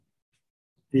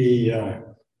The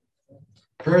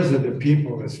prayers of the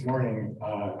people this morning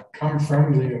come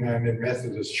from the United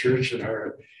Methodist Church and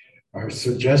are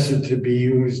suggested to be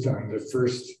used on the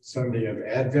first Sunday of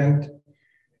Advent.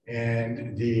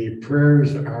 And the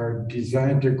prayers are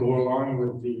designed to go along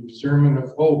with the sermon of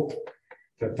hope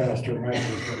that Pastor Mike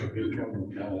is going to be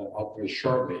coming up with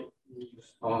shortly.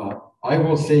 I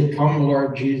will say, "Come,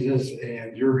 Lord Jesus,"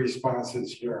 and your response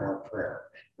is, "Hear our prayer,"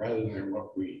 rather than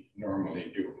what we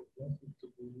normally do.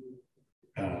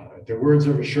 The words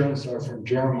of assurance are from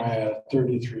Jeremiah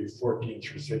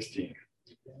 33:14-16.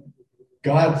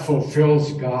 God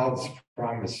fulfills God's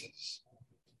promises.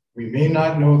 We may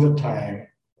not know the time,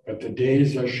 but the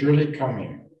days are surely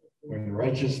coming when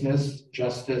righteousness,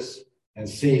 justice, and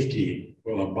safety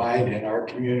will abide in our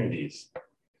communities.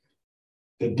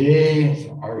 The days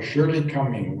are surely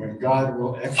coming when God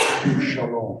will execute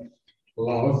shalom,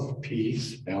 love,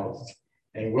 peace, health,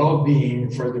 and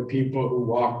well-being for the people who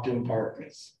walked in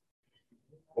darkness.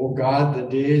 Oh God, the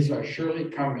days are surely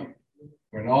coming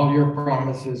when all your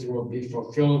promises will be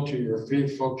fulfilled to your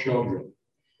faithful children.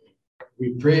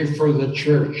 We pray for the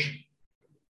church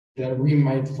that we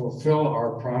might fulfill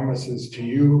our promises to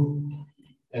you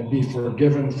and be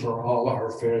forgiven for all our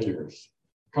failures.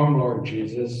 Come, Lord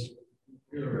Jesus.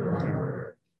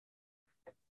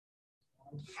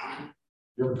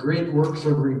 Your great works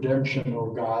of redemption,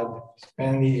 O God,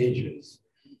 span the ages.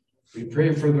 We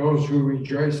pray for those who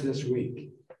rejoice this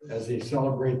week as they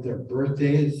celebrate their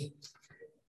birthdays,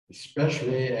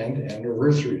 especially and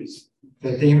anniversaries,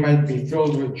 that they might be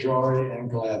filled with joy and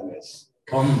gladness.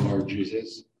 Come, Lord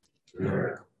Jesus.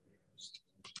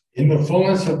 In the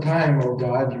fullness of time, O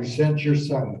God, you sent your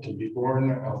Son to be born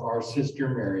of our sister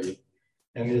Mary,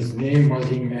 and his name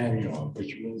was Emmanuel,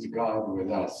 which means God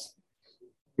with us.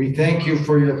 We thank you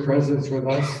for your presence with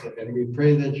us, and we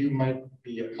pray that you might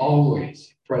be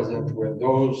always present with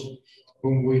those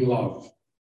whom we love,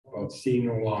 but see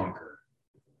no longer.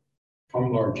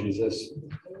 Come, Lord Jesus.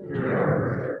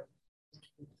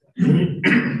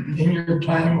 In your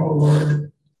time, O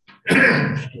Lord,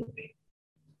 a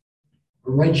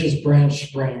righteous branch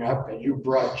sprang up, and you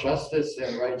brought justice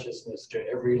and righteousness to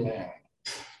every land.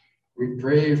 We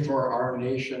pray for our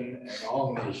nation and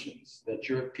all nations, that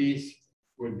your peace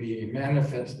would be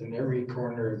manifest in every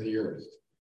corner of the earth.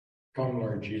 Come,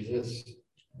 Lord Jesus.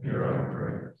 Hear our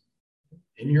prayer.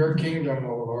 In your kingdom,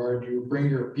 O Lord, you bring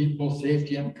your people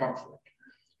safety and comfort.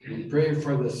 We pray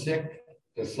for the sick,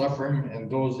 the suffering,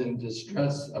 and those in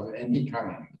distress of any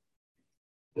kind,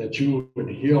 that you would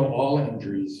heal all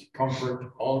injuries,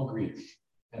 comfort all grief,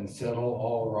 and settle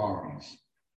all wrongs.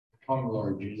 Come,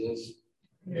 Lord Jesus.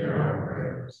 Hear our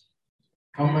prayers.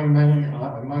 Come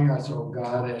among us, O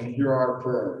God, and hear our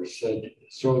prayers,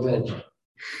 so that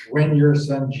when your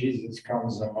Son Jesus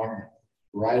comes among,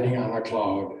 riding on a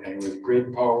cloud and with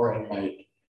great power and might,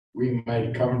 we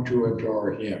might come to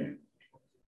adore him.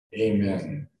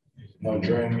 Amen. Now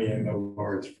join me in the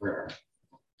Lord's Prayer.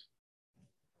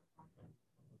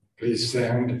 Please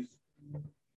stand.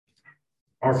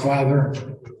 Our Father,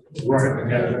 who art in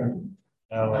heaven,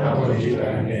 hallowed be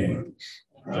thy name.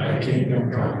 Thy kingdom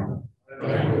come,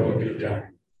 thy will be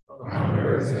done, on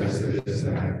earth as it is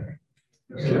in heaven.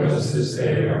 Give us this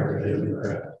day our daily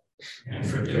bread, and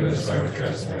forgive us our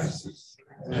trespasses,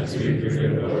 as we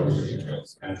forgive those who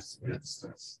trespass against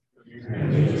us.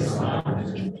 And lead us not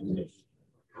into temptation,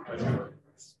 but deliver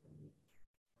us.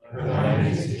 For thine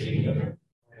is the kingdom,